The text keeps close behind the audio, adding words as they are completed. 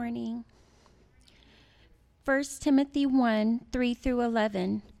1 Timothy 1, 3 through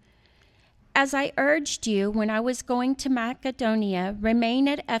 11. As I urged you when I was going to Macedonia, remain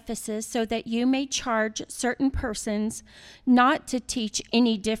at Ephesus so that you may charge certain persons not to teach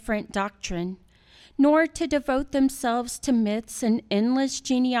any different doctrine, nor to devote themselves to myths and endless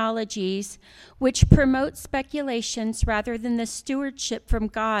genealogies, which promote speculations rather than the stewardship from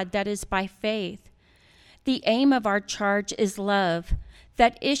God that is by faith. The aim of our charge is love,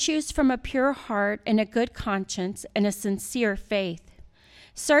 that issues from a pure heart and a good conscience and a sincere faith.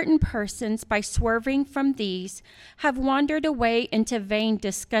 Certain persons, by swerving from these, have wandered away into vain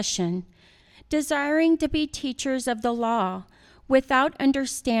discussion, desiring to be teachers of the law, without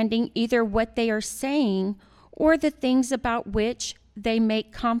understanding either what they are saying or the things about which they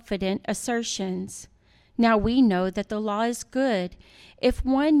make confident assertions. Now we know that the law is good if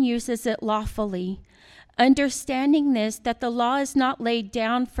one uses it lawfully, understanding this, that the law is not laid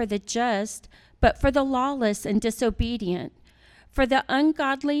down for the just, but for the lawless and disobedient, for the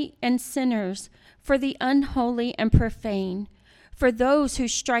ungodly and sinners, for the unholy and profane, for those who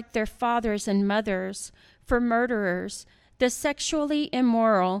strike their fathers and mothers, for murderers, the sexually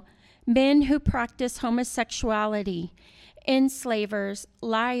immoral, men who practice homosexuality, enslavers,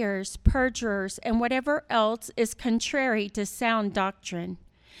 liars, perjurers, and whatever else is contrary to sound doctrine,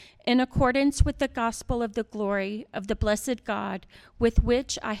 in accordance with the gospel of the glory of the blessed God, with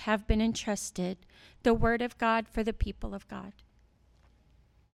which I have been entrusted, the word of God for the people of God.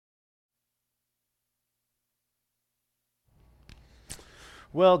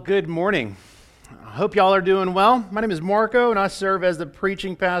 Well, good morning. I hope y'all are doing well. My name is Marco, and I serve as the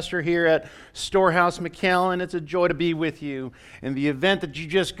preaching pastor here at Storehouse McAllen. It's a joy to be with you. In the event that you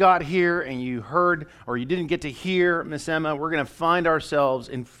just got here and you heard or you didn't get to hear Miss Emma, we're going to find ourselves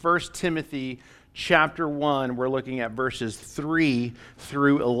in 1 Timothy chapter 1. We're looking at verses 3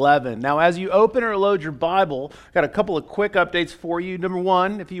 through 11. Now, as you open or load your Bible, I've got a couple of quick updates for you. Number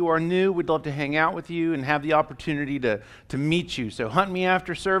one, if you are new, we'd love to hang out with you and have the opportunity to meet you. So hunt me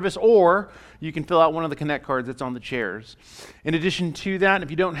after service, or you can fill out one of the Connect cards that's on the chairs. In addition to that, if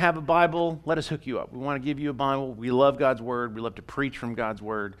you don't have a Bible, let us hook you up. We want to give you a Bible. We love God's Word. We love to preach from God's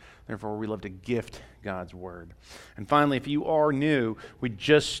Word. Therefore, we love to gift God's Word. And finally, if you are new, we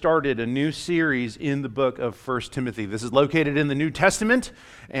just started a new series in the book of 1 Timothy. This is located in the New Testament,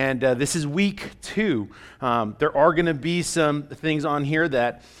 and this is week 2. There are going to be some things on here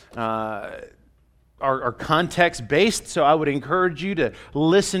that are context-based, so I would encourage you to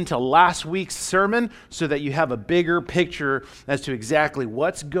listen to last week's sermon so that you have a bigger picture as to exactly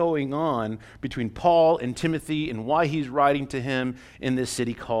what's going on between Paul and Timothy and why he's writing to him in this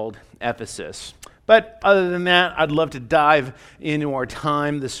city called Ephesus. But other than that, I'd love to dive into our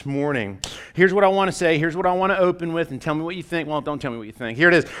time this morning. Here's what I want to say. Here's what I want to open with, and tell me what you think. Well, don't tell me what you think. Here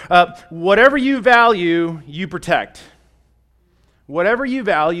it is. Whatever you value, you protect. Whatever you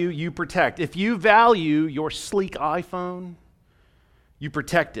value, you protect. If you value your sleek iPhone, you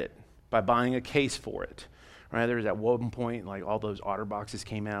protect it by buying a case for it. Right? There was at one point, like all those OtterBoxes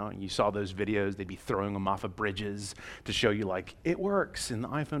came out, and you saw those videos. They'd be throwing them off of bridges to show you, like, it works, and the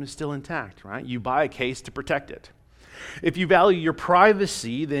iPhone is still intact. Right? You buy a case to protect it. If you value your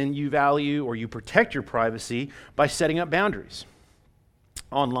privacy, then you value or you protect your privacy by setting up boundaries.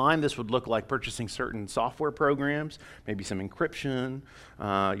 Online, this would look like purchasing certain software programs, maybe some encryption,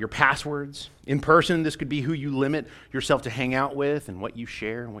 your passwords. In person, this could be who you limit yourself to hang out with and what you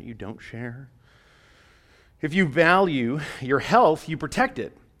share and what you don't share. If you value your health, you protect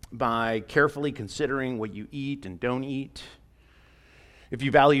it by carefully considering what you eat and don't eat. If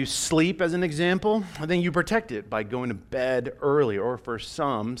you value sleep, as an example, then you protect it by going to bed early, or for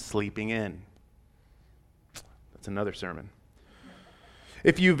some, sleeping in. That's another sermon.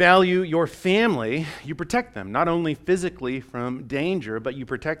 If you value your family, you protect them, not only physically from danger, but you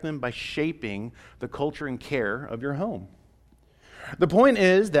protect them by shaping the culture and care of your home. The point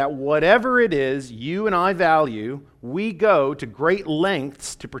is that whatever it is you and I value, we go to great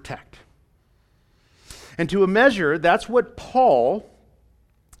lengths to protect. And to a measure, that's what Paul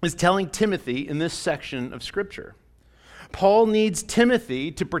is telling Timothy in this section of Scripture. Paul needs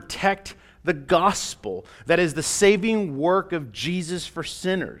Timothy to protect the gospel, that is the saving work of Jesus for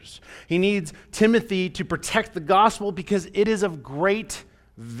sinners. He needs Timothy to protect the gospel because it is of great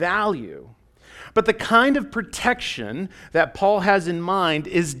value. But the kind of protection that Paul has in mind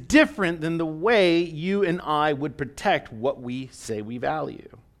is different than the way you and I would protect what we say we value.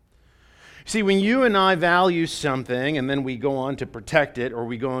 See, when you and I value something and then we go on to protect it or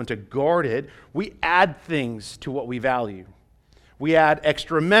we go on to guard it, we add things to what we value. We add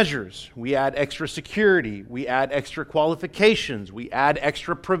extra measures, we add extra security, we add extra qualifications, we add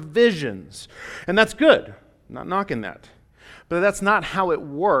extra provisions. And that's good. I'm not knocking that. But that's not how it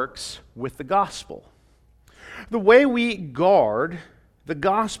works with the gospel. The way we guard the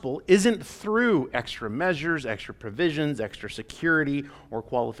gospel isn't through extra measures, extra provisions, extra security, or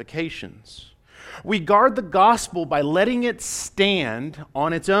qualifications. We guard the gospel by letting it stand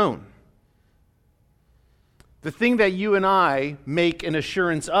on its own. The thing that you and I make an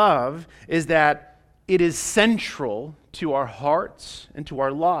assurance of is that it is central to our hearts and to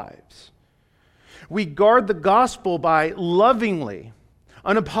our lives. We guard the gospel by lovingly,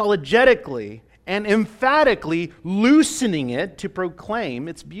 unapologetically, and emphatically loosening it to proclaim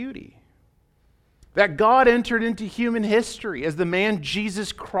its beauty. That God entered into human history as the man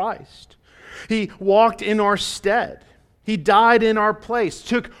Jesus Christ. He walked in our stead. He died in our place,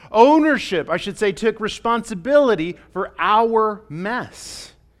 took ownership, took responsibility for our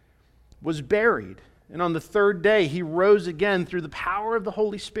mess, was buried. And on the third day, he rose again through the power of the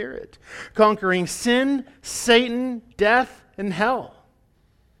Holy Spirit, conquering sin, Satan, death, and hell,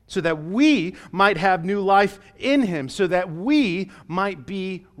 so that we might have new life in him, so that we might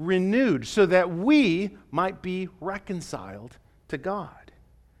be renewed, so that we might be reconciled to God.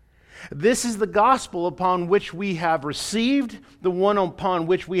 This is the gospel upon which we have received, the one upon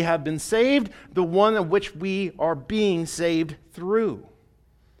which we have been saved, the one on which we are being saved through.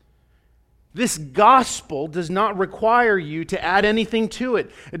 This gospel does not require you to add anything to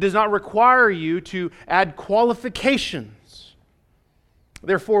it. It does not require you to add qualifications.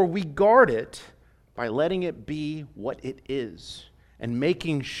 Therefore, we guard it by letting it be what it is and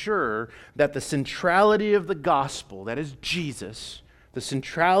making sure that the centrality of the gospel, that is Jesus, the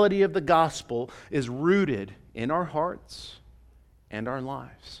centrality of the gospel is rooted in our hearts and our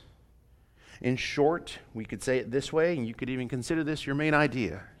lives. In short, we could say it this way, and you could even consider this your main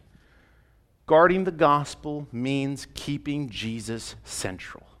idea. Guarding the gospel means keeping Jesus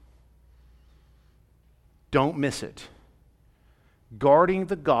central. Don't miss it. Guarding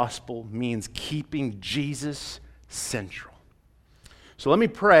the gospel means keeping Jesus central. So let me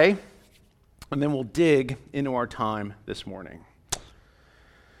pray, and then we'll dig into our time this morning.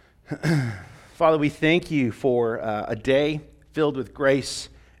 Father, we thank you for a day filled with grace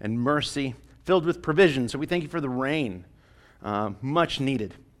and mercy, filled with provision. So we thank you for the rain, much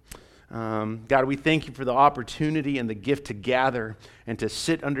needed. God, we thank you for the opportunity and the gift to gather and to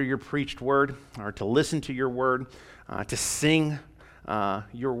sit under your preached word, or to listen to your word, to sing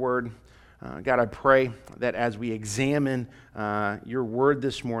your word. God, I pray that as we examine your word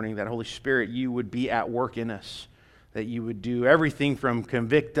this morning, that Holy Spirit, you would be at work in us, that you would do everything from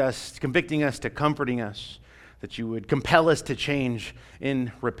convicting us to comforting us, that you would compel us to change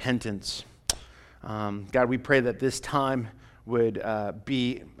in repentance. God, we pray that this time would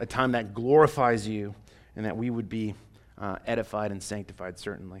be a time that glorifies you and that we would be edified and sanctified,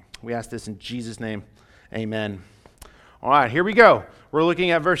 certainly. We ask this in Jesus' name. Amen. All right, here we go. We're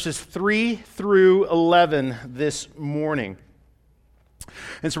looking at verses 3 through 11 this morning.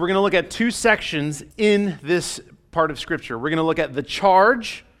 And so we're going to look at two sections in this part of Scripture. We're going to look at the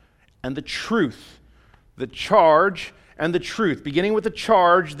charge and the truth. The charge and the truth. Beginning with the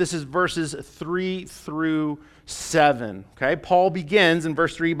charge, this is verses 3 through 7. Okay, Paul begins in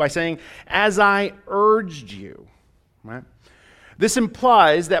verse 3 by saying, "As I urged you." Right? This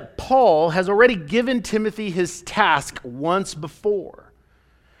implies that Paul has already given Timothy his task once before.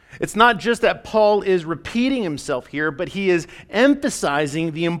 It's not just that Paul is repeating himself here, but he is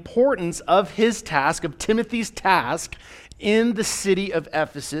emphasizing the importance of his task, of Timothy's task, in the city of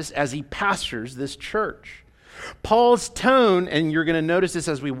Ephesus as he pastors this church. Paul's tone, and you're going to notice this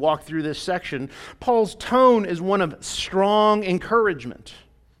as we walk through this section, Paul's tone is one of strong encouragement.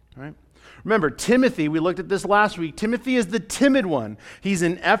 Right? Remember, Timothy, we looked at this last week. Timothy is the timid one. He's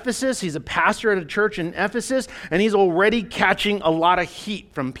in Ephesus. He's a pastor at a church in Ephesus, and he's already catching a lot of heat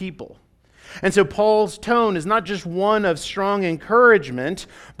from people. And so Paul's tone is not just one of strong encouragement,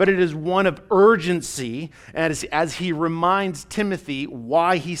 but it is one of urgency as he reminds Timothy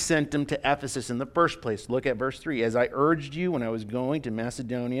why he sent him to Ephesus in the first place. Look at verse 3. "As I urged you when I was going to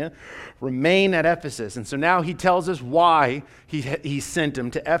Macedonia, remain at Ephesus." And so now he tells us why he sent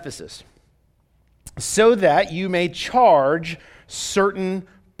him to Ephesus. "So that you may charge certain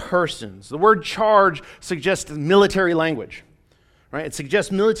persons." The word charge suggests military language. Right? It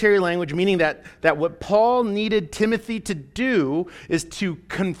suggests military language, meaning that what Paul needed Timothy to do is to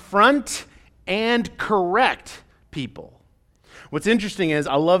confront and correct people. What's interesting is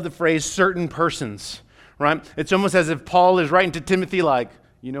I love the phrase "certain persons." Right? It's almost as if Paul is writing to Timothy like,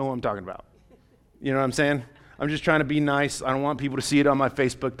 you know who I'm talking about. You know what I'm saying? I'm just trying to be nice. I don't want people to see it on my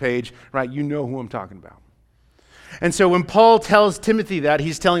Facebook page. Right? You know who I'm talking about. And so when Paul tells Timothy that,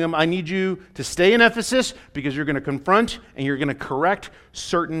 he's telling him, I need you to stay in Ephesus because you're going to confront and you're going to correct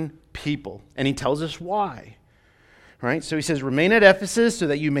certain people. And he tells us why. Right? So he says, remain at Ephesus so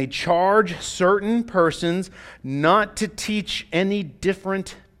that you may charge certain persons not to teach any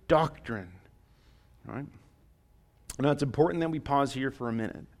different doctrine. Right? Now it's important that we pause here for a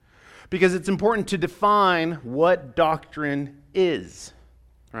minute because it's important to define what doctrine is.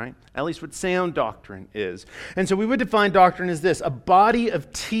 Right? At least what sound doctrine is. And so we would define doctrine as this: a body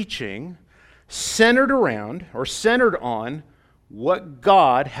of teaching centered around or centered on what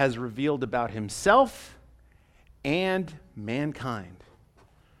God has revealed about himself and mankind.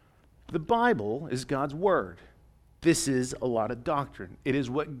 The Bible is God's word. This is a lot of doctrine. It is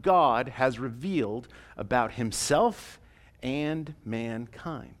what God has revealed about himself and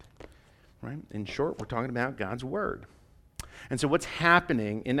mankind. Right? In short, we're talking about God's word. And so what's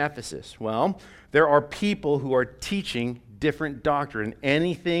happening in Ephesus? Well, there are people who are teaching different doctrine,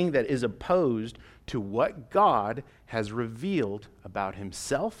 anything that is opposed to what God has revealed about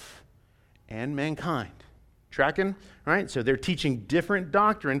himself and mankind. Tracking? Right? So they're teaching different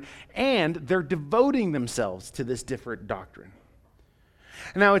doctrine, and they're devoting themselves to this different doctrine.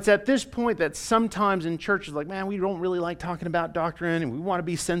 Now, it's at this point that sometimes in churches, like, man, we don't really like talking about doctrine, and we want to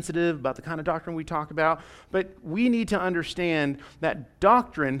be sensitive about the kind of doctrine we talk about, but we need to understand that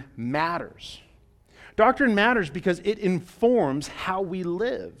doctrine matters. Doctrine matters because it informs how we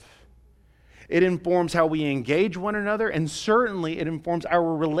live. It informs how we engage one another, and certainly it informs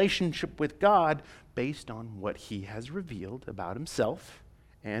our relationship with God based on what he has revealed about himself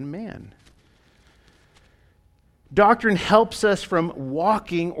and man. Doctrine helps us from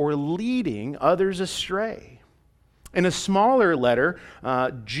walking or leading others astray. In a smaller letter,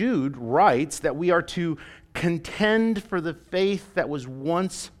 Jude writes that we are to contend for the faith that was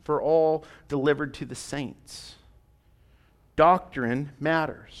once for all delivered to the saints. Doctrine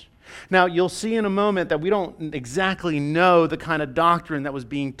matters. Now, you'll see in a moment that we don't exactly know the kind of doctrine that was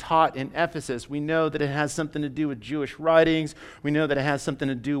being taught in Ephesus. We know that it has something to do with Jewish writings. We know that it has something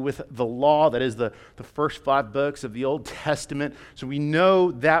to do with the law, that is the first 5 books of the Old Testament. So we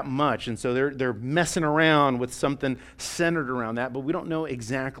know that much. And so they're messing around with something centered around that, but we don't know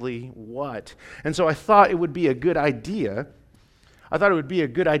exactly what. And so I thought it would be a good idea.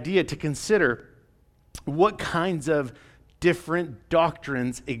 To consider what kinds of different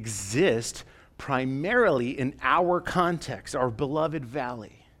doctrines exist primarily in our context, our beloved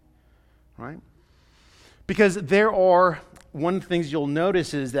valley, right? Because one of the things you'll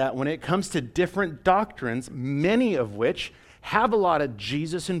notice is that when it comes to different doctrines, many of which have a lot of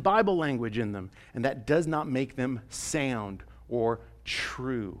Jesus and Bible language in them, and that does not make them sound or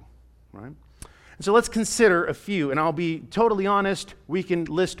true, right? And so let's consider a few, and I'll be totally honest, we can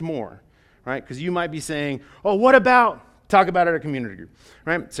list more, right? Because you might be saying, oh, what about... Talk about it at a community group,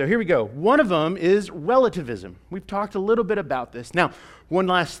 right? So here we go. One of them is relativism. We've talked a little bit about this. Now, one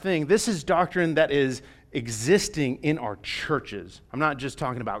last thing. This is doctrine that is existing in our churches. I'm not just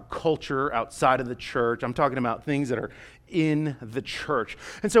talking about culture outside of the church. I'm talking about things that are in the church.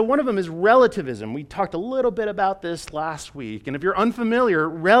 And so one of them is relativism. We talked a little bit about this last week. And if you're unfamiliar,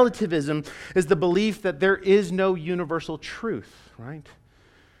 relativism is the belief that there is no universal truth, right?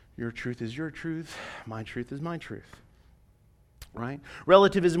 Your truth is your truth. My truth is my truth. Right?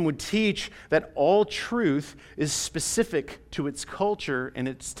 Relativism would teach that all truth is specific to its culture and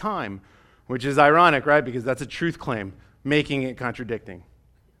its time, which is ironic, right? Because that's a truth claim, making it contradicting.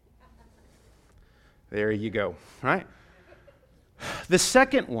 There you go, right? The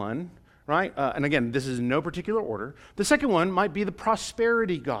second one, right? And again, this is in no particular order. The second one might be the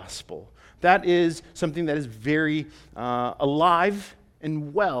prosperity gospel. That is something that is very alive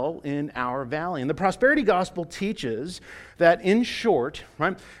and well in our valley. And the prosperity gospel teaches that, in short,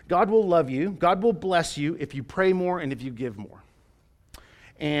 right, God will love you, God will bless you if you pray more and if you give more.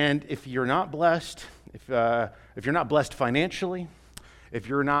 And if you're not blessed, if you're not blessed financially, if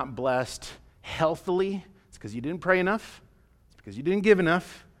you're not blessed healthily, it's because you didn't pray enough, it's because you didn't give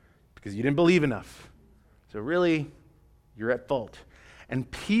enough, because you didn't believe enough. So really, you're at fault. And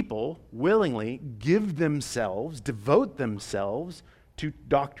people willingly devote themselves to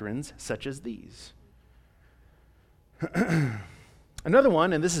doctrines such as these. Another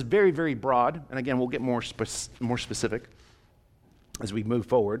one, and this is very, very broad, and again, we'll get more specific as we move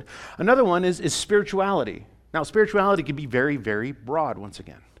forward. Another one is spirituality. Now, spirituality can be very, very broad once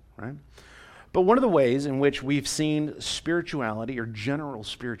again, right? But one of the ways in which we've seen spirituality or general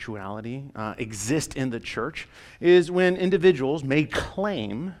spirituality exist in the church is when individuals may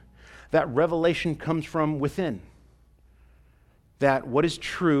claim that revelation comes from within. That what is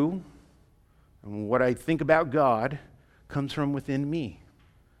true And what I think about God comes from within me.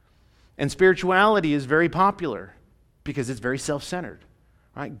 And spirituality is very popular because it's very self-centered.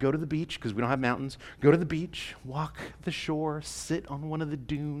 Right? Go to the beach, because we don't have mountains. Go to the beach, walk the shore, sit on one of the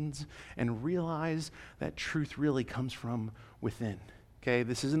dunes, and realize that truth really comes from within. Okay?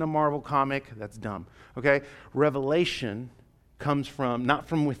 This isn't a Marvel comic. That's dumb. Okay? Revelation comes from, not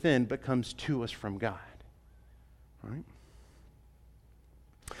from within, but comes to us from God. Right?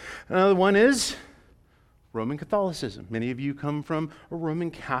 Another one is Roman Catholicism. Many of you come from a Roman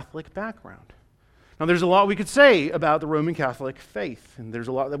Catholic background. Now, there's a lot we could say about the Roman Catholic faith, and there's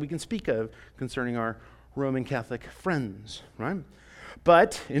a lot that we can speak of concerning our Roman Catholic friends, right?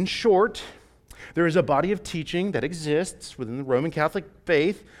 But in short, there is a body of teaching that exists within the Roman Catholic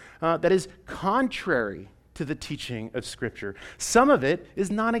faith that is contrary to the teaching of Scripture. Some of it is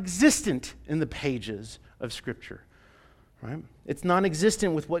non-existent in the pages of Scripture, right? It's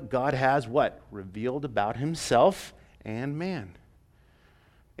non-existent with what God has, revealed about himself and man.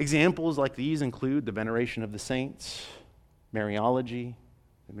 Examples like these include the veneration of the saints, Mariology.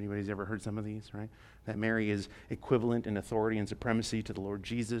 If anybody's ever heard some of these, right? That Mary is equivalent in authority and supremacy to the Lord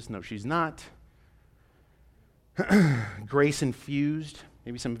Jesus. No, she's not. Grace infused.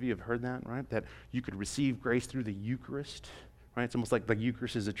 Maybe some of you have heard that, right? That you could receive grace through the Eucharist, right? It's almost like the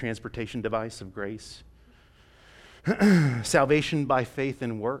Eucharist is a transportation device of grace. Salvation by faith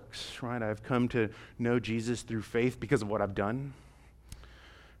and works, right? I've come to know Jesus through faith because of what I've done.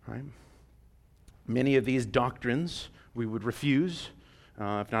 Right? Many of these doctrines we would refuse,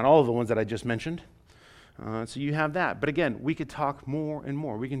 if not all of the ones that I just mentioned. So you have that. But again, we could talk more and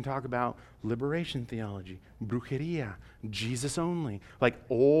more. We can talk about liberation theology, brujeria, Jesus only. Like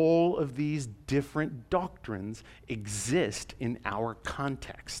all of these different doctrines exist in our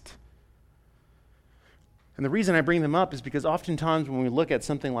context. And the reason I bring them up is because oftentimes when we look at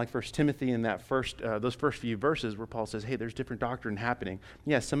something like 1 Timothy in that those first few verses where Paul says, hey, there's different doctrine happening.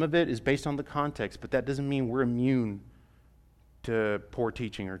 Yes, some of it is based on the context, but that doesn't mean we're immune to poor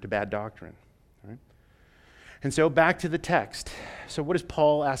teaching or to bad doctrine. Right? And so back to the text. So what is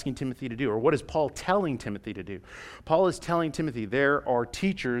Paul asking Timothy to do? Or what is Paul telling Timothy to do? Paul is telling Timothy, there are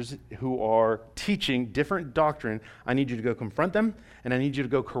teachers who are teaching different doctrine. I need you to go confront them, and I need you to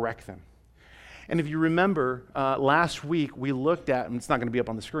go correct them. And if you remember, last week we looked at, and it's not going to be up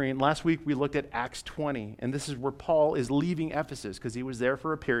on the screen, last week we looked at Acts 20, and this is where Paul is leaving Ephesus, because he was there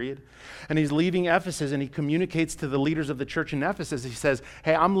for a period, and he's leaving Ephesus, and he communicates to the leaders of the church in Ephesus. He says,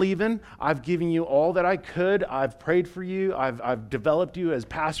 hey, I'm leaving. I've given you all that I could. I've prayed for you. I've developed you as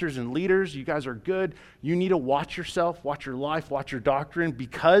pastors and leaders. You guys are good. You need to watch yourself, watch your life, watch your doctrine,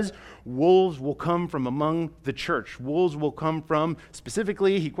 because wolves will come from among the church. Wolves will come from,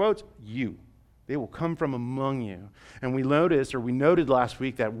 specifically, he quotes, you. They will come from among you. And we noted last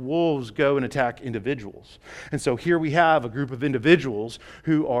week that wolves go and attack individuals. And so here we have a group of individuals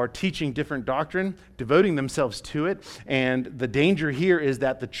who are teaching different doctrine, devoting themselves to it. And the danger here is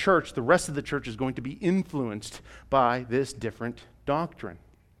that the rest of the church is going to be influenced by this different doctrine.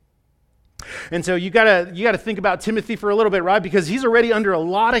 And so you gotta think about Timothy for a little bit, right? Because he's already under a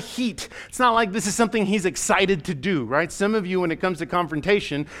lot of heat. It's not like this is something he's excited to do, right? Some of you, when it comes to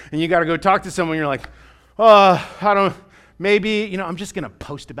confrontation, and you gotta go talk to someone, you're like, maybe, I'm just gonna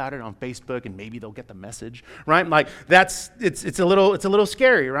post about it on Facebook, and maybe they'll get the message, right? Like it's a little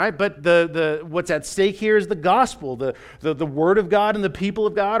scary, right? But the what's at stake here is the gospel. The word of God and the people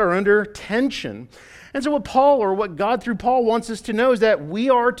of God are under tension. And so what God through Paul wants us to know is that we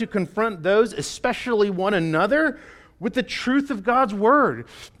are to confront those, especially one another, with the truth of God's word.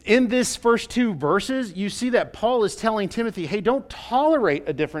 In this first two verses, you see that Paul is telling Timothy, hey, don't tolerate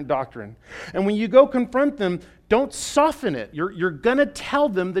a different doctrine. And when you go confront them, don't soften it. You're going to tell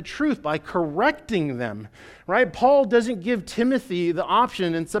them the truth by correcting them, right? Paul doesn't give Timothy the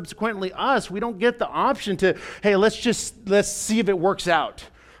option, and subsequently us, we don't get the option to, hey, let's see if it works out.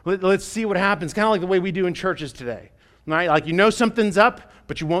 Let's see what happens, kind of like the way we do in churches today, right? Like something's up,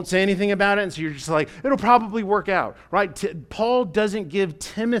 but you won't say anything about it, and so you're just like, it'll probably work out, right? Paul doesn't give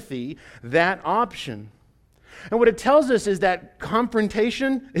Timothy that option. And what it tells us is that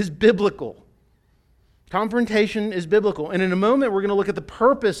confrontation is biblical. Confrontation is biblical. And in a moment, we're going to look at the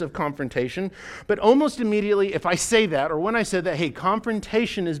purpose of confrontation. But almost immediately, if I say that, or when I said that, hey,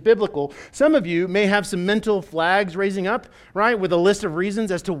 confrontation is biblical, some of you may have some mental flags raising up, right, with a list of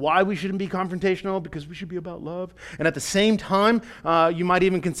reasons as to why we shouldn't be confrontational, because we should be about love. And at the same time, you might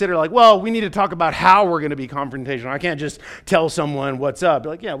even consider like, well, we need to talk about how we're going to be confrontational. I can't just tell someone what's up.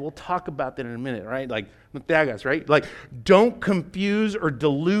 Like, yeah, we'll talk about that in a minute, right? Like, right? Like, don't confuse or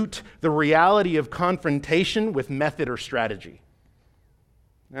dilute the reality of confrontation with method or strategy.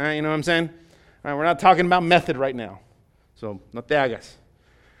 All right, you know what I'm saying? All right, we're not talking about method right now. So, no te hagas.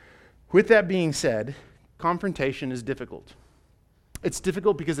 With that being said, confrontation is difficult. It's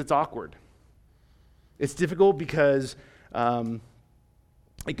difficult because it's awkward. It's difficult because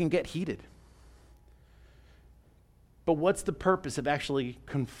it can get heated. But what's the purpose of actually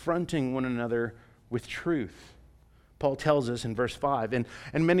confronting one another with truth? Paul tells us in verse 5, and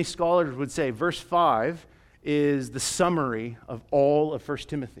many scholars would say verse 5 is the summary of all of 1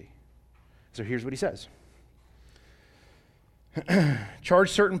 Timothy. So here's what he says. Charge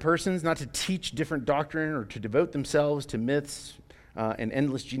certain persons not to teach different doctrine or to devote themselves to myths and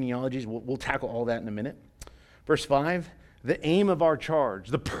endless genealogies. We'll tackle all that in a minute. Verse 5, the aim of our charge,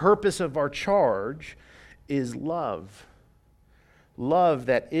 the purpose of our charge is love. Love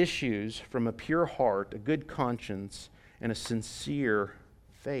that issues from a pure heart, a good conscience, and a sincere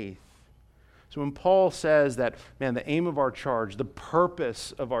faith. So when Paul says that, man, the aim of our charge, the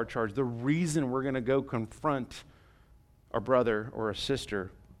purpose of our charge, the reason we're going to go confront our brother or a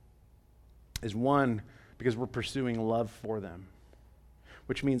sister is one, because we're pursuing love for them,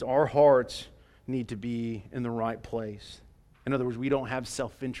 which means our hearts need to be in the right place. In other words, we don't have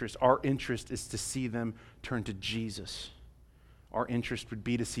self-interest. Our interest is to see them turn to Jesus. Our interest would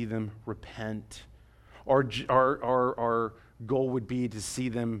be to see them repent. Our goal would be to see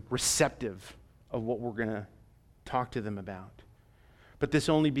them receptive of what we're going to talk to them about. But this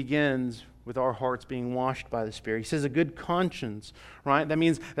only begins with our hearts being washed by the Spirit. He says a good conscience, right? That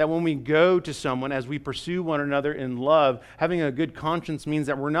means that when we go to someone, as we pursue one another in love, having a good conscience means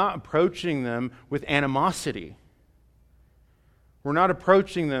that we're not approaching them with animosity. We're not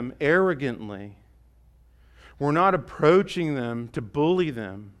approaching them arrogantly. We're not approaching them to bully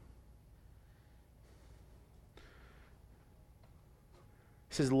them.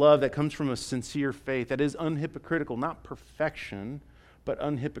 He says love that comes from a sincere faith, that is unhypocritical, not perfection, but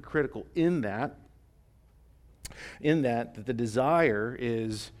unhypocritical in that the desire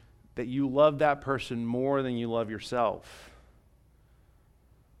is that you love that person more than you love yourself.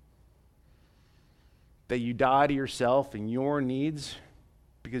 That you die to yourself and your needs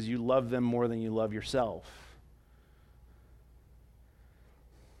because you love them more than you love yourself.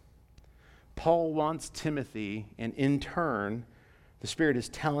 Paul wants Timothy, and in turn, the Spirit is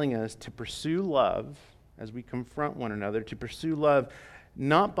telling us to pursue love as we confront one another, to pursue love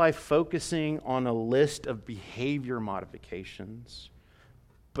not by focusing on a list of behavior modifications,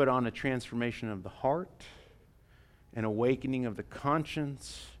 but on a transformation of the heart, an awakening of the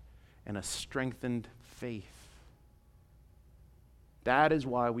conscience, and a strengthened faith. That is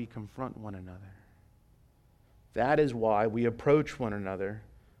why we confront one another. That is why we approach one another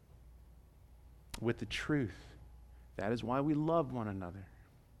with the truth. That is why we love one another.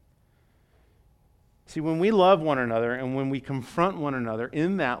 See, when we love one another and when we confront one another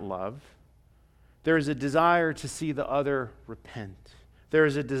in that love, there is a desire to see the other repent. There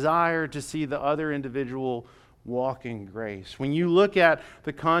is a desire to see the other individual walk in grace. When you look at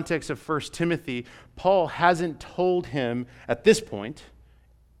the context of 1 Timothy, Paul hasn't told him at this point.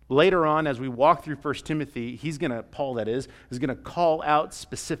 Later on, as we walk through 1 Timothy, Paul is going to call out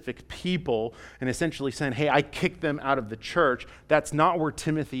specific people and essentially saying, hey, I kicked them out of the church. That's not where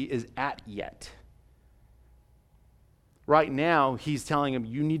Timothy is at yet. Right now, he's telling him,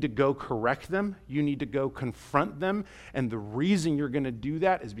 you need to go correct them. You need to go confront them. And the reason you're going to do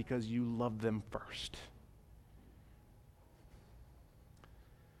that is because you love them first.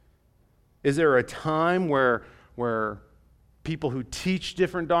 Is there a time where people who teach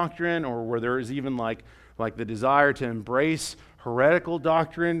different doctrine, or where there is even like the desire to embrace heretical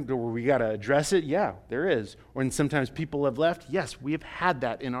doctrine, where we got to address it? Yeah, there is. When sometimes people have left, yes, we have had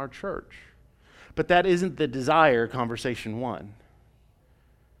that in our church. But that isn't the desire, conversation one.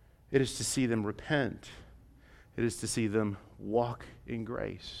 It is to see them repent. It is to see them walk in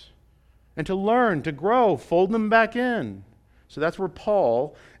grace. And to learn, to grow, fold them back in. So that's where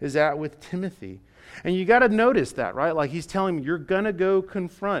Paul is at with Timothy. And you got to notice that, right? Like he's telling him, you're going to go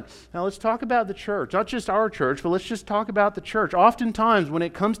confront. Now let's talk about the church. Not just our church, but let's just talk about the church. Oftentimes when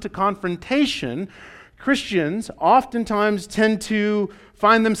it comes to confrontation, Christians oftentimes tend to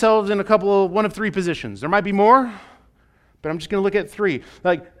find themselves in one of three positions. There might be more, but I'm just going to look at three.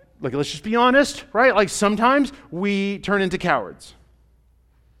 Like let's just be honest, right? Like sometimes we turn into cowards.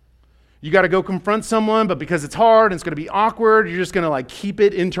 You got to go confront someone, but because it's hard and it's going to be awkward, you're just going to keep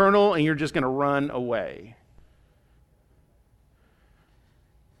it internal and you're just going to run away.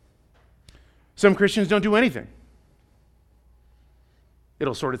 Some Christians don't do anything.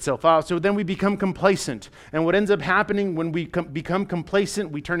 It'll sort itself out. So then we become complacent. And what ends up happening when we become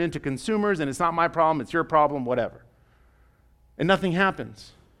complacent, we turn into consumers, and it's not my problem, it's your problem, whatever. And nothing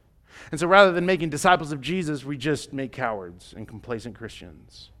happens. And so rather than making disciples of Jesus, we just make cowards and complacent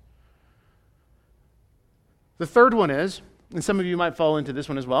Christians. The third one is, and some of you might fall into this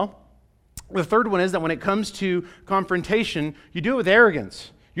one as well, the third one is that when it comes to confrontation, you do it with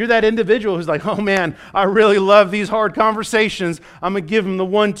arrogance. You're that individual who's like, oh man, I really love these hard conversations. I'm going to give them the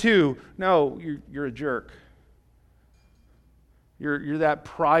 1-2. No, you're a jerk. You're that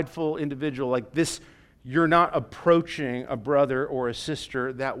prideful individual like this. You're not approaching a brother or a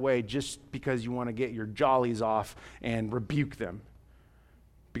sister that way just because you want to get your jollies off and rebuke them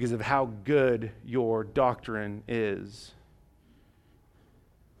because of how good your doctrine is.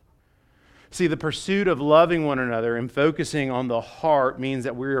 See, the pursuit of loving one another and focusing on the heart means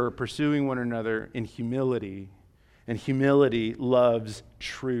that we are pursuing one another in humility, and humility loves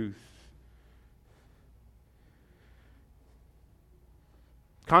truth.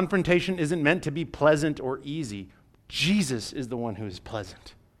 Confrontation isn't meant to be pleasant or easy. Jesus is the one who is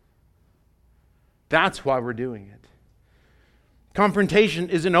pleasant. That's why we're doing it. Confrontation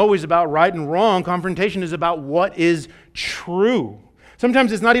isn't always about right and wrong. Confrontation is about what is true.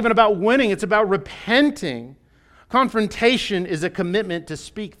 Sometimes it's not even about winning, it's about repenting. Confrontation is a commitment to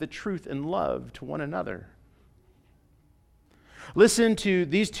speak the truth in love to one another. Listen to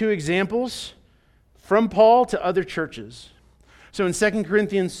these two examples from Paul to other churches. So in 2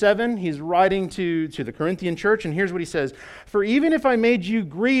 Corinthians 7, he's writing to the Corinthian church, and here's what he says. For even if I made you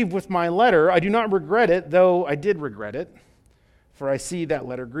grieve with my letter, I do not regret it, though I did regret it. For I see that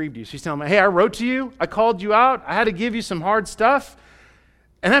letter grieved you. So he's telling me, hey, I wrote to you, I called you out, I had to give you some hard stuff.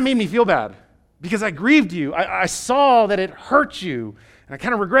 And that made me feel bad because I grieved you. I saw that it hurt you. And I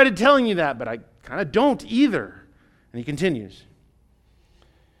kind of regretted telling you that, but I kind of don't either. And he continues.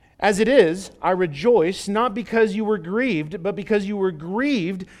 As it is, I rejoice not because you were grieved, but because you were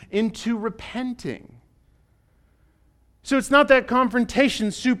grieved into repenting. So it's not that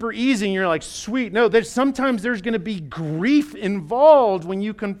confrontation super easy and you're like, sweet. No, sometimes there's going to be grief involved when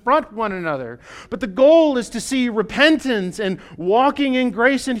you confront one another. But the goal is to see repentance and walking in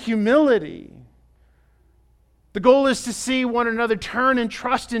grace and humility. The goal is to see one another turn and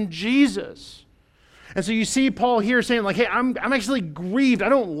trust in Jesus. And so you see Paul here saying like, hey, I'm actually grieved. I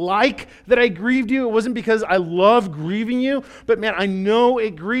don't like that I grieved you. It wasn't because I love grieving you, but man, I know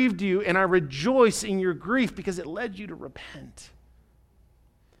it grieved you and I rejoice in your grief because it led you to repent.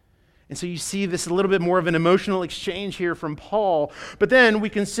 And so you see this a little bit more of an emotional exchange here from Paul. But then we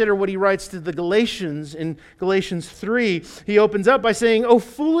consider what he writes to the Galatians in Galatians 3. He opens up by saying, "O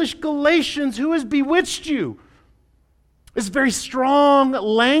foolish Galatians, who has bewitched you?" It's very strong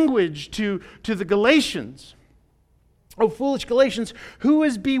language to the Galatians. "Oh, foolish Galatians, who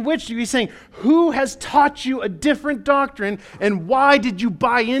has bewitched you?" He's saying, who has taught you a different doctrine and why did you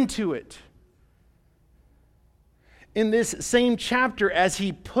buy into it? In this same chapter, as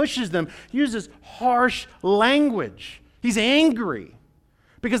he pushes them, he uses harsh language. He's angry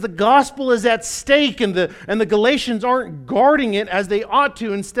because the gospel is at stake and the Galatians aren't guarding it as they ought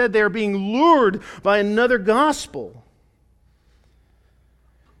to. Instead, they are being lured by another gospel.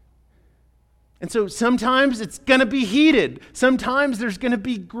 And so sometimes it's going to be heated. Sometimes there's going to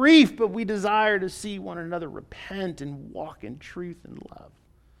be grief, but we desire to see one another repent and walk in truth and love.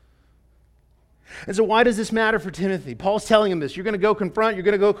 And so why does this matter for Timothy? Paul's telling him this. You're going to go confront, you're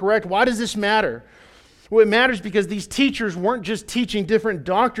going to go correct. Why does this matter? Well, it matters because these teachers weren't just teaching different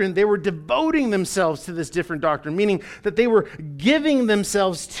doctrine, they were devoting themselves to this different doctrine, meaning that they were giving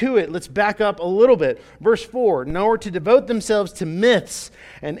themselves to it. Let's back up a little bit. Verse 4, nor to devote themselves to myths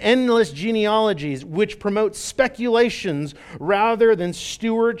and endless genealogies, which promote speculations rather than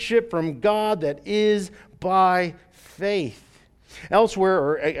stewardship from God that is by faith. Elsewhere,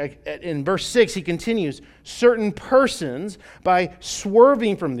 or in verse 6, he continues, certain persons, by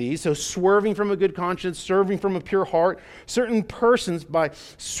swerving from these, so swerving from a good conscience, swerving from a pure heart, certain persons, by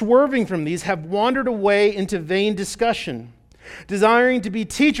swerving from these, have wandered away into vain discussion, desiring to be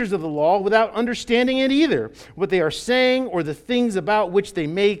teachers of the law without understanding it either, what they are saying or the things about which they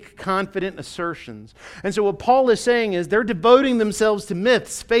make confident assertions. And so what Paul is saying is they're devoting themselves to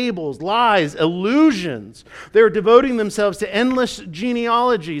myths, fables, lies, illusions. They're devoting themselves to endless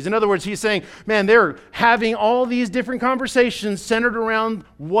genealogies. In other words, he's saying, man, they're having all these different conversations centered around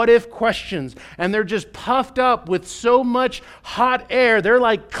what-if questions, and they're just puffed up with so much hot air. They're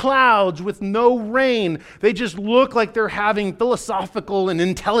like clouds with no rain. They just look like they're having philosophical and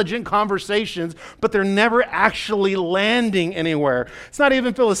intelligent conversations, but they're never actually landing anywhere. It's not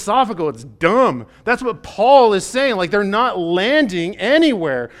even philosophical, it's dumb. That's what Paul is saying. Like, they're not landing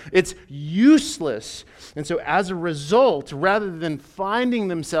anywhere. It's useless. And so as a result, rather than finding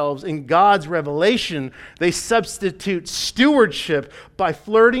themselves in God's revelation, they substitute stewardship by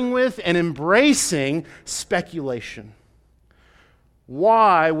flirting with and embracing speculation.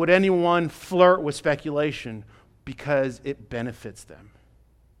 Why would anyone flirt with speculation? Because it benefits them.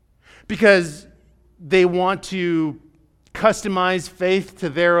 Because they want to customize faith to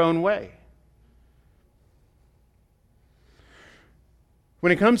their own way.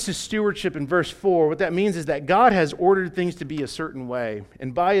 When it comes to stewardship in verse 4, what that means is that God has ordered things to be a certain way,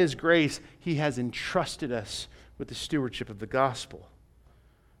 and by His grace, He has entrusted us with the stewardship of the gospel.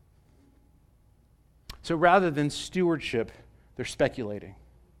 So rather than stewardship, they're speculating,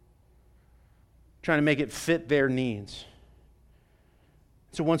 trying to make it fit their needs.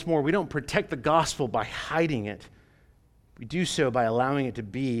 So once more, we don't protect the gospel by hiding it. We do so by allowing it to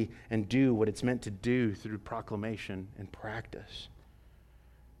be and do what it's meant to do through proclamation and practice.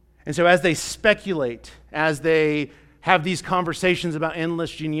 And so as they speculate, as they have these conversations about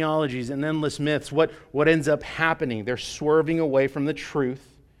endless genealogies and endless myths, what ends up happening? They're swerving away from the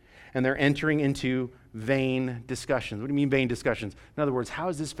truth, and they're entering into vain discussions. What do you mean vain discussions? In other words, how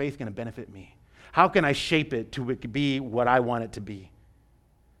is this faith going to benefit me? How can I shape it to be what I want it to be?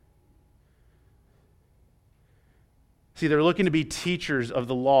 See, they're looking to be teachers of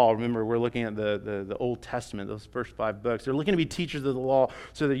the law. Remember, we're looking at the Old Testament, those first 5 books. They're looking to be teachers of the law,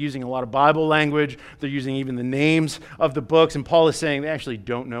 so they're using a lot of Bible language. They're using even the names of the books, and Paul is saying they actually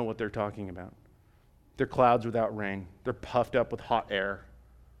don't know what they're talking about. They're clouds without rain. They're puffed up with hot air.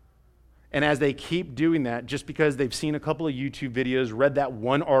 And as they keep doing that, just because they've seen a couple of YouTube videos, read that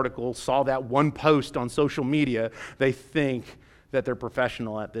one article, saw that one post on social media, they think that they're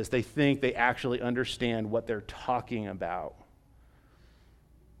professional at this. They think they actually understand what they're talking about.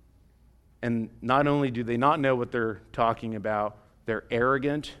 And not only do they not know what they're talking about, they're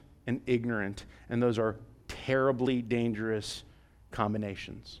arrogant and ignorant, and those are terribly dangerous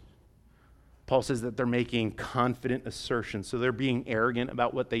combinations. Paul says that they're making confident assertions, so they're being arrogant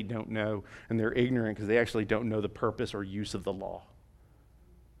about what they don't know, and they're ignorant because they actually don't know the purpose or use of the law.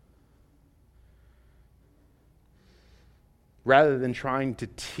 Rather than trying to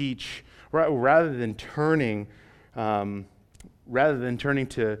teach, rather than turning to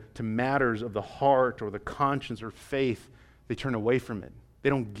matters of the heart or the conscience or faith, they turn away from it. They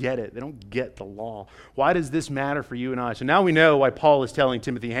don't get it. They don't get the law. Why does this matter for you and I? So now we know why Paul is telling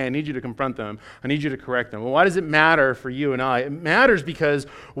Timothy, hey, I need you to confront them. I need you to correct them. Well, why does it matter for you and I? It matters because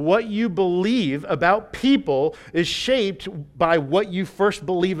what you believe about people is shaped by what you first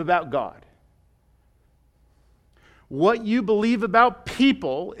believe about God. What you believe about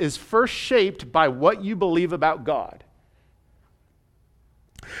people is first shaped by what you believe about God.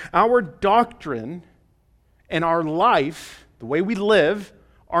 Our doctrine and our life, the way we live,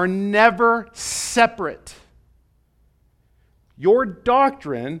 are never separate. Your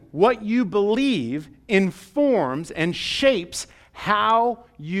doctrine, what you believe, informs and shapes how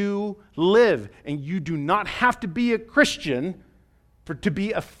you live. And you do not have to be a Christian to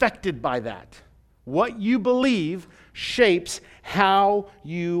be affected by that. What you believe shapes how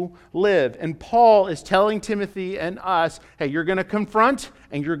you live. And Paul is telling Timothy and us, hey, you're going to confront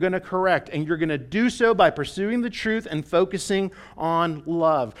and you're going to correct, and you're going to do so by pursuing the truth and focusing on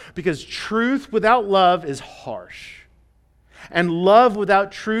love. Because truth without love is harsh. And love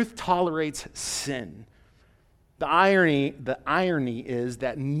without truth tolerates sin. The irony is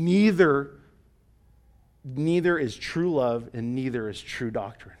that neither is true love and neither is true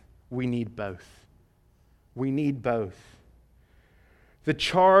doctrine. We need both. We need both. The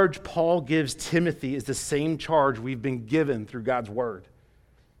charge Paul gives Timothy is the same charge we've been given through God's word.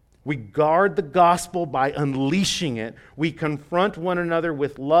 We guard the gospel by unleashing it. We confront one another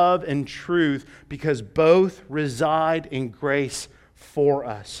with love and truth because both reside in grace for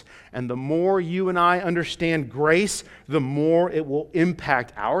us. And the more you and I understand grace, the more it will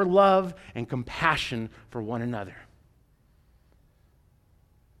impact our love and compassion for one another.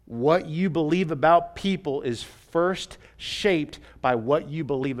 What you believe about people is first shaped by what you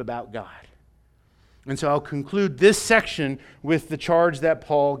believe about God. And so I'll conclude this section with the charge that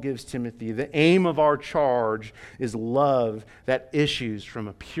Paul gives Timothy. The aim of our charge is love that issues from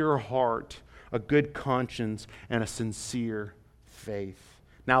a pure heart, a good conscience, and a sincere faith.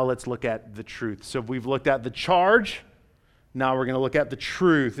 Now let's look at the truth. So we've looked at the charge. Now we're going to look at the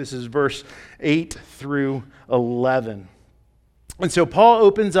truth. This is verse 8 through 11. And so Paul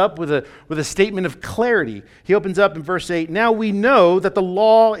opens up with a statement of clarity. He opens up in verse 8, now we know that the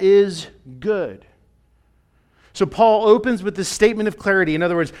law is good. So Paul opens with this statement of clarity. In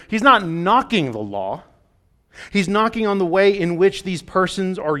other words, he's not knocking the law. He's knocking on the way in which these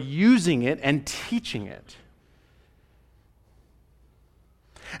persons are using it and teaching it.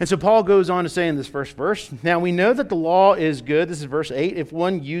 And so Paul goes on to say in this first verse, now we know that the law is good. This is verse 8, if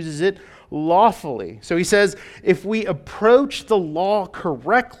one uses it lawfully. So he says, if we approach the law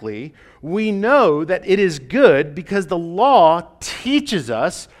correctly, we know that it is good because the law teaches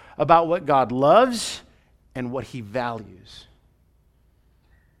us about what God loves and what he values.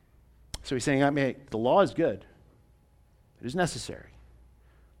 So he's saying, the law is good. It is necessary.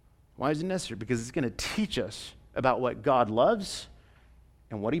 Why is it necessary? Because it's going to teach us about what God loves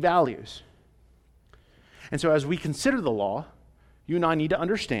and what he values. And so as we consider the law, you and I need to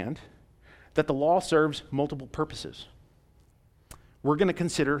understand that the law serves multiple purposes. We're going to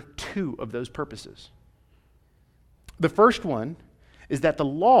consider two of those purposes. The first one is that the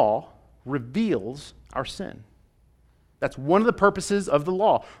law reveals our sin. That's one of the purposes of the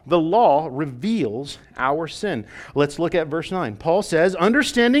law. The law reveals our sin. Let's look at verse 9. Paul says,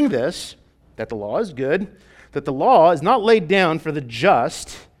 understanding this, that the law is good, that the law is not laid down for the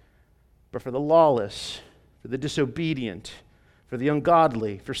just, but for the lawless, for the disobedient, for the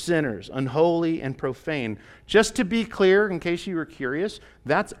ungodly, for sinners, unholy and profane. Just to be clear, in case you were curious,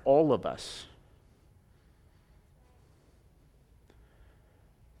 that's all of us.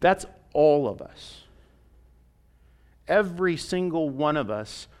 That's all of us. Every single one of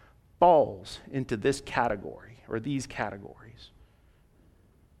us falls into this category or these categories.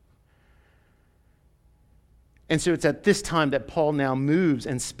 And so it's at this time that Paul now moves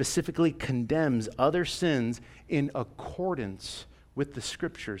and specifically condemns other sins in accordance with the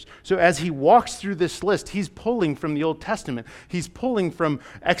Scriptures. So as he walks through this list, he's pulling from the Old Testament. He's pulling from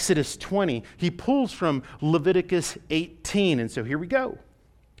Exodus 20. He pulls from Leviticus 18. And so here we go.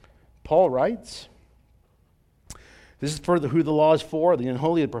 Paul writes, this is for who the law is for, the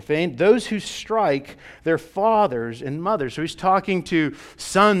unholy, the profane, those who strike their fathers and mothers. So he's talking to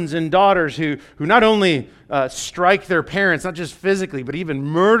sons and daughters who not only strike their parents, not just physically, but even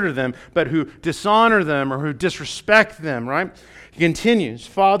murder them, but who dishonor them or who disrespect them, right? He continues,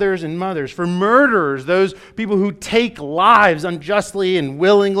 fathers and mothers, for murderers, those people who take lives unjustly and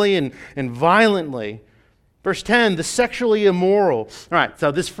willingly and violently. Verse 10, the sexually immoral. All right,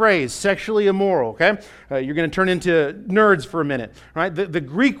 so this phrase, sexually immoral, okay? You're going to turn into nerds for a minute, right? The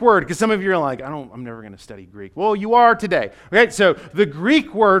Greek word, because some of you are like, I'm never going to study Greek. Well, you are today. Okay, so the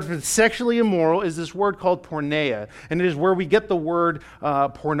Greek word for sexually immoral is this word called porneia, and it is where we get the word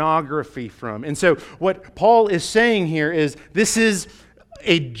pornography from. And so what Paul is saying here is this is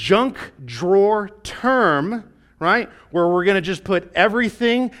a junk drawer term, right? Where we're going to just put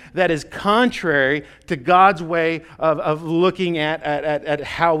everything that is contrary to God's way of looking at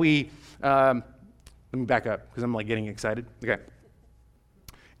how we... let me back up because I'm like getting excited. Okay.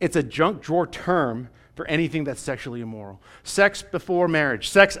 It's a junk drawer term for anything that's sexually immoral. Sex before marriage,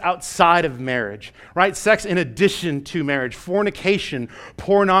 sex outside of marriage, right? Sex in addition to marriage, fornication,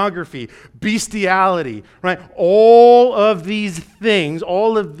 pornography, bestiality, right? All of these things,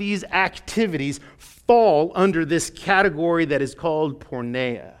 all of these activities fall under this category that is called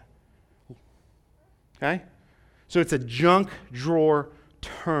porneia. Okay? So it's a junk drawer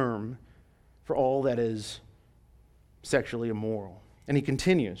term for all that is sexually immoral. And he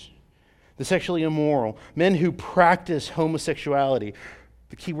continues, the sexually immoral, men who practice homosexuality.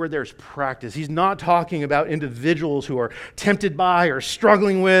 The key word there is practice. He's not talking about individuals who are tempted by or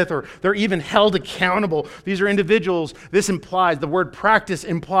struggling with or they're even held accountable. These are individuals, the word practice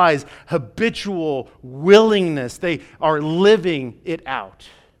implies habitual willingness. They are living it out.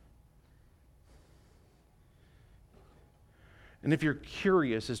 And if you're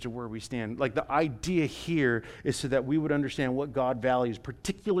curious as to where we stand, like the idea here is so that we would understand what God values,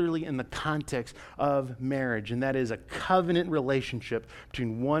 particularly in the context of marriage, and that is a covenant relationship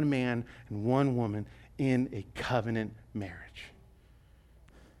between one man and one woman in a covenant marriage.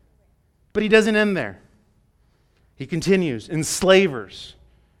 But he doesn't end there. He continues, enslavers.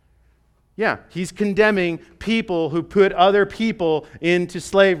 Yeah, he's condemning people who put other people into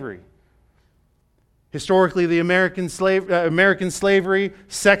slavery. Historically, the American slavery,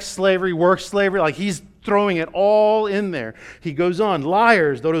 sex slavery, work slavery, like he's throwing it all in there. He goes on,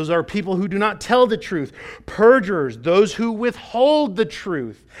 liars, those are people who do not tell the truth. Perjurers, those who withhold the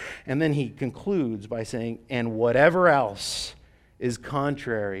truth. And then he concludes by saying, and whatever else is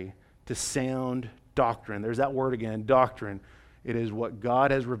contrary to sound doctrine. There's that word again, doctrine. It is what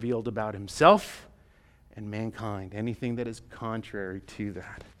God has revealed about himself and mankind, anything that is contrary to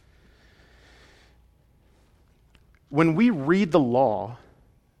that. When we read the law,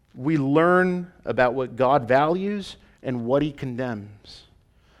 we learn about what God values and what he condemns.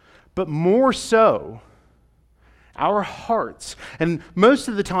 But more so, our hearts, and most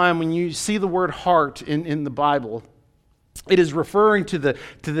of the time when you see the word heart in the Bible, it is referring to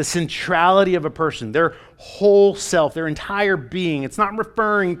the centrality of a person, their whole self, their entire being. It's not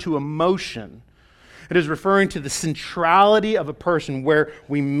referring to emotion. It is referring to the centrality of a person where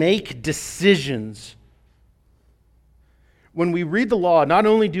we make decisions. When we read the law, not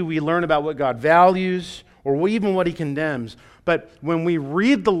only do we learn about what God values or even what he condemns, but when we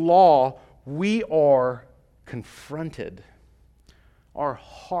read the law, we are confronted. Our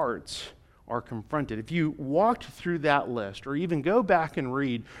hearts are confronted. If you walked through that list, or even go back and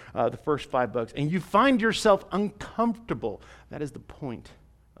read the first 5 books, and you find yourself uncomfortable, that is the point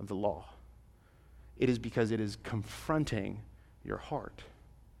of the law. It is because it is confronting your heart.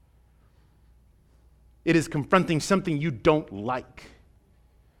 It is confronting something you don't like.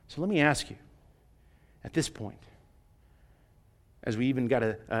 So let me ask you, at this point, as we even got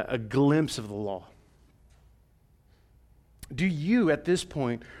a glimpse of the law, do you, at this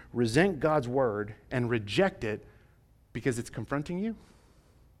point, resent God's word and reject it because it's confronting you?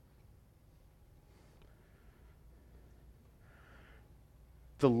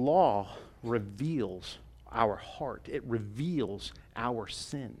 The law reveals our heart. It reveals our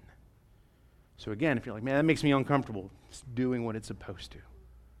sin. So again, if you're like, man, that makes me uncomfortable, it's doing what it's supposed to.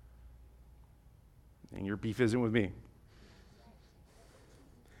 And your beef isn't with me.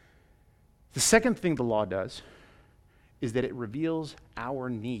 The second thing the law does is that it reveals our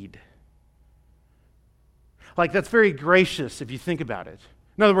need. Like, that's very gracious if you think about it.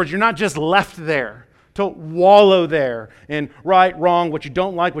 In other words, you're not just left there to wallow there in right, wrong, what you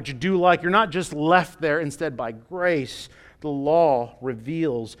don't like, what you do like. You're not just left there. Instead, by grace, the law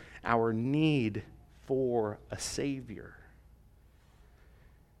reveals our need for a Savior.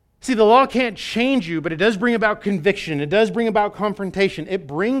 See, the law can't change you, but it does bring about conviction. It does bring about confrontation. It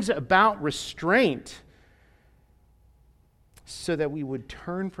brings about restraint so that we would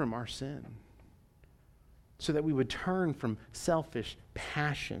turn from our sin, so that we would turn from selfish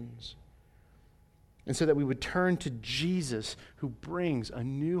passions, and so that we would turn to Jesus, who brings a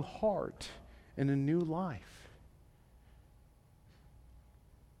new heart and a new life.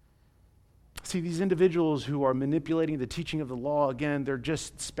 See, these individuals who are manipulating the teaching of the law, again, they're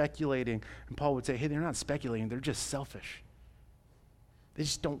just speculating. And Paul would say, hey, they're not speculating, they're just selfish. They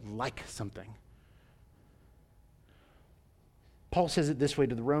just don't like something. Paul says it this way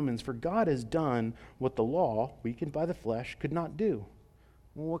to the Romans, for God has done what the law, weakened by the flesh, could not do.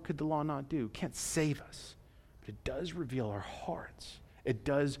 Well, what could the law not do? It can't save us, but it does reveal our hearts. It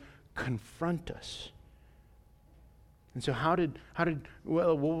does confront us. And so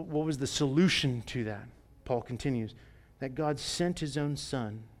what was the solution to that? Paul continues, that God sent his own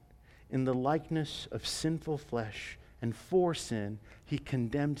Son in the likeness of sinful flesh, and for sin, he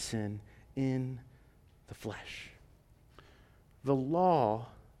condemned sin in the flesh. The law,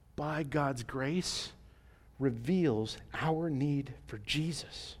 by God's grace, reveals our need for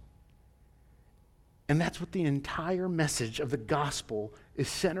Jesus. And that's what the entire message of the gospel is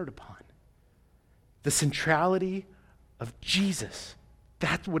centered upon. The centrality of Jesus.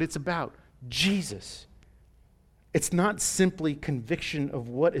 That's what it's about. Jesus. It's not simply conviction of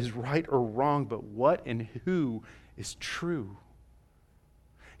what is right or wrong, but what and who is true.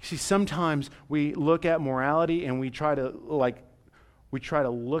 You see, sometimes we look at morality and we try to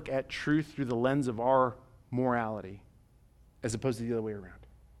look at truth through the lens of our morality, as opposed to the other way around.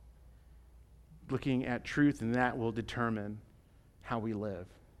 Looking at truth, and that will determine how we live.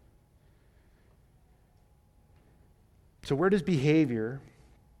 So where does behavior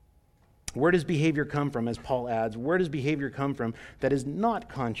come from, as Paul adds? Where does behavior come from that is not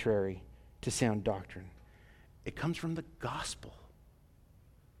contrary to sound doctrine? It comes from the gospel.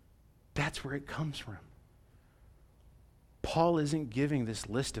 That's where it comes from. Paul isn't giving this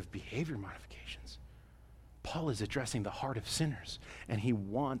list of behavior modifications. Paul is addressing the heart of sinners, and he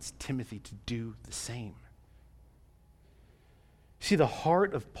wants Timothy to do the same. See, the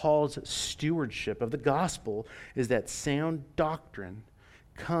heart of Paul's stewardship of the gospel is that sound doctrine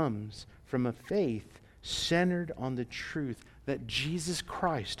comes from a faith centered on the truth that Jesus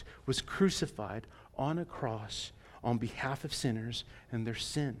Christ was crucified on a cross on behalf of sinners and their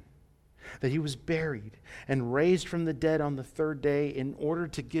sin. That he was buried and raised from the dead on the third day in order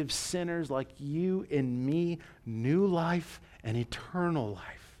to give sinners like you and me new life and eternal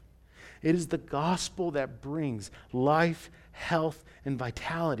life. It is the gospel that brings life, health, and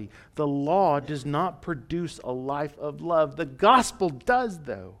vitality. The law does not produce a life of love. The gospel does,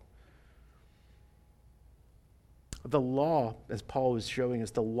 though. The law, as Paul was showing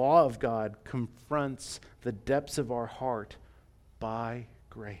us, the law of God confronts the depths of our heart by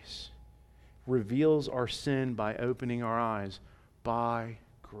grace, reveals our sin by opening our eyes by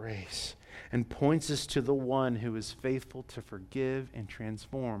grace, and points us to the one who is faithful to forgive and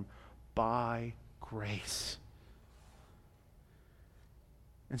transform by grace.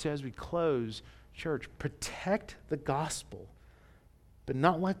 And so as we close, church, protect the gospel, but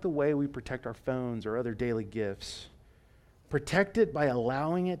not like the way we protect our phones or other daily gifts. Protect it by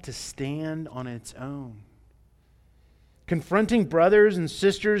allowing it to stand on its own. Confronting brothers and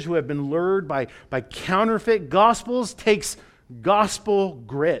sisters who have been lured by counterfeit gospels takes gospel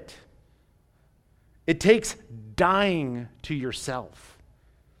grit. It takes dying to yourself.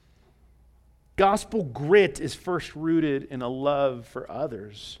 Gospel grit is first rooted in a love for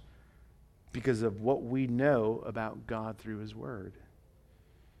others because of what we know about God through His Word.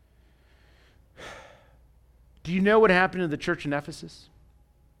 Do you know what happened to the church in Ephesus?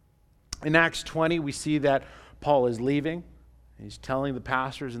 In Acts 20, we see that Paul is leaving. He's telling the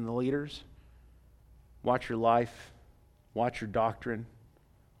pastors and the leaders, watch your life, watch your doctrine,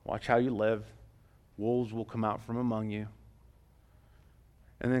 watch how you live. Wolves will come out from among you.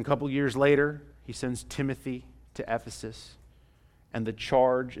 And then a couple years later, he sends Timothy to Ephesus, and the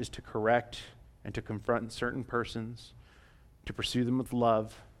charge is to correct and to confront certain persons, to pursue them with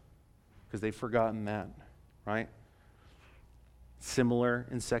love, because they've forgotten that, right? Similar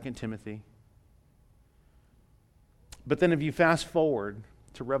in 2 Timothy. But then if you fast forward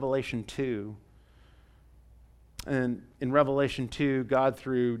to Revelation 2, and in Revelation 2, God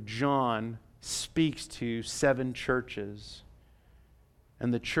through John speaks to 7 churches.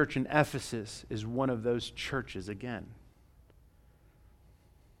 And the church in Ephesus is one of those churches again.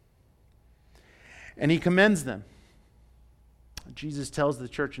 And he commends them. Jesus tells the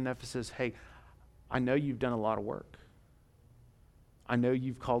church in Ephesus, hey, I know you've done a lot of work. I know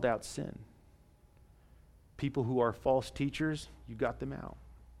you've called out sin. People who are false teachers, you got them out.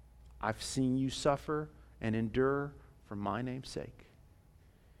 I've seen you suffer and endure for my name's sake.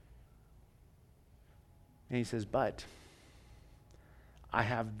 And he says, but I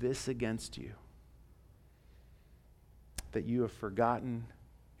have this against you, that you have forgotten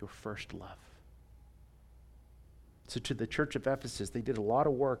your first love. So to the church of Ephesus, they did a lot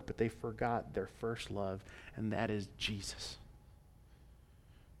of work, but they forgot their first love, and that is Jesus.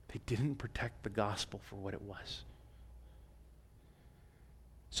 They didn't protect the gospel for what it was.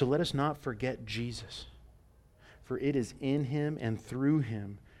 So let us not forget Jesus, for it is in him and through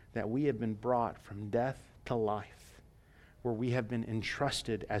him that we have been brought from death to life, where we have been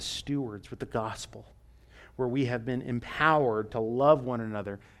entrusted as stewards with the gospel, where we have been empowered to love one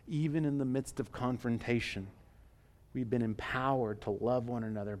another, even in the midst of confrontation. We've been empowered to love one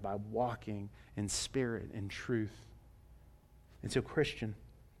another by walking in spirit and truth. And so, Christian,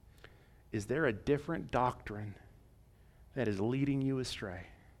 is there a different doctrine that is leading you astray?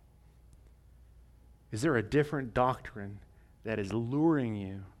 Is there a different doctrine that is luring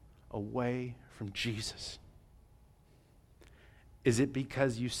you away from Jesus? Is it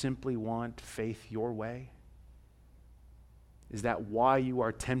because you simply want faith your way? Is that why you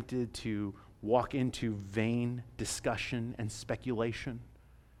are tempted to walk into vain discussion and speculation?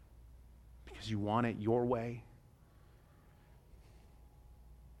 Because you want it your way?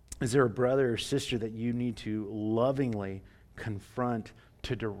 Is there a brother or sister that you need to lovingly confront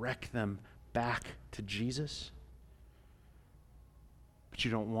to direct them back to Jesus? But you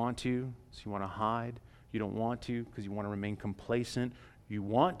don't want to, so you want to hide. You don't want to because you want to remain complacent. You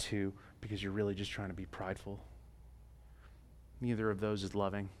want to because you're really just trying to be prideful. Neither of those is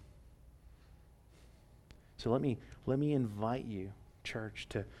loving. So let me invite you, church,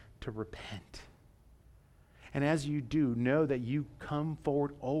 to repent. And as you do, know that you come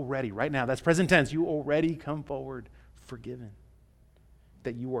forward already, right now, that's present tense, you already come forward forgiven.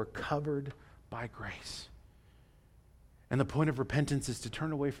 That you are covered by grace. And the point of repentance is to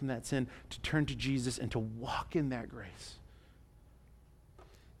turn away from that sin, to turn to Jesus, and to walk in that grace.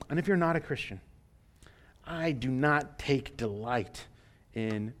 And if you're not a Christian, I do not take delight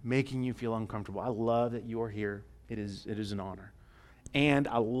in making you feel uncomfortable. I love that you are here. It is an honor. And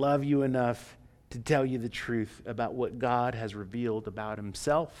I love you enough to tell you the truth about what God has revealed about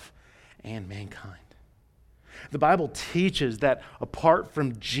himself and mankind. The Bible teaches that apart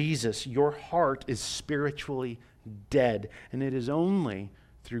from Jesus, your heart is spiritually dead, and it is only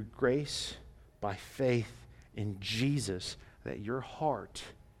through grace by faith in Jesus that your heart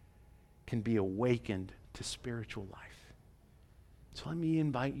can be awakened to spiritual life. So let me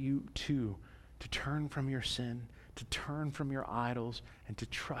invite you too to turn from your sin, to turn from your idols, and to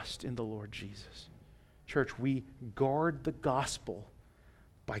trust in the Lord Jesus. Church, we guard the gospel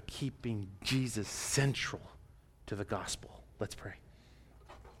by keeping Jesus central to the gospel. Let's pray.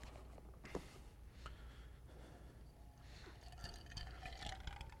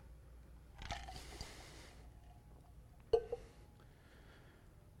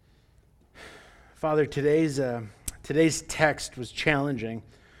 Father, today's text was challenging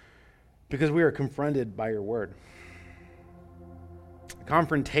because we are confronted by your word.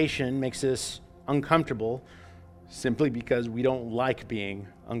 Confrontation makes us uncomfortable simply because we don't like being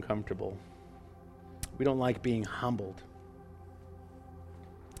uncomfortable. We don't like being humbled.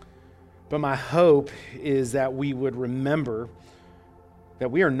 But my hope is that we would remember that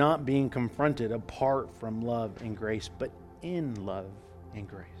we are not being confronted apart from love and grace, but in love and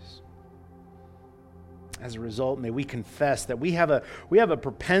grace. As a result, may we confess that we have a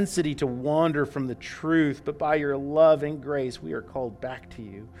propensity to wander from the truth, but by your love and grace, we are called back to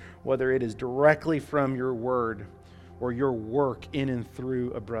you, whether it is directly from your word or your work in and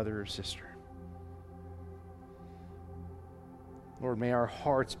through a brother or sister. Lord, may our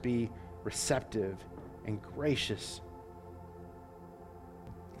hearts be receptive and gracious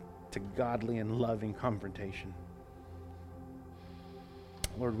to godly and loving confrontation.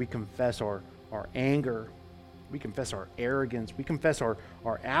 Lord, we confess our anger, we confess our arrogance, we confess our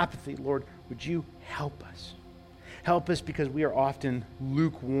apathy. Lord, would you help us? Help us because we are often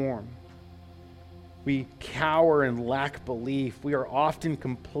lukewarm. We cower and lack belief. We are often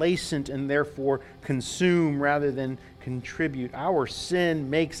complacent and therefore consume rather than contribute. Our sin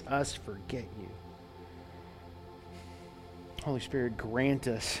makes us forget you. Holy Spirit, grant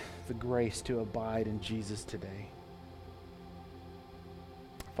us the grace to abide in Jesus today.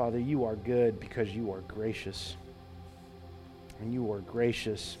 Father, you are good because you are gracious. And you are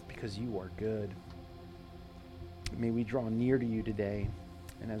gracious because you are good. May we draw near to you today.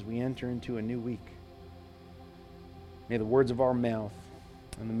 And as we enter into a new week, may the words of our mouth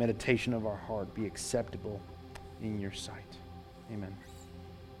and the meditation of our heart be acceptable in your sight. Amen.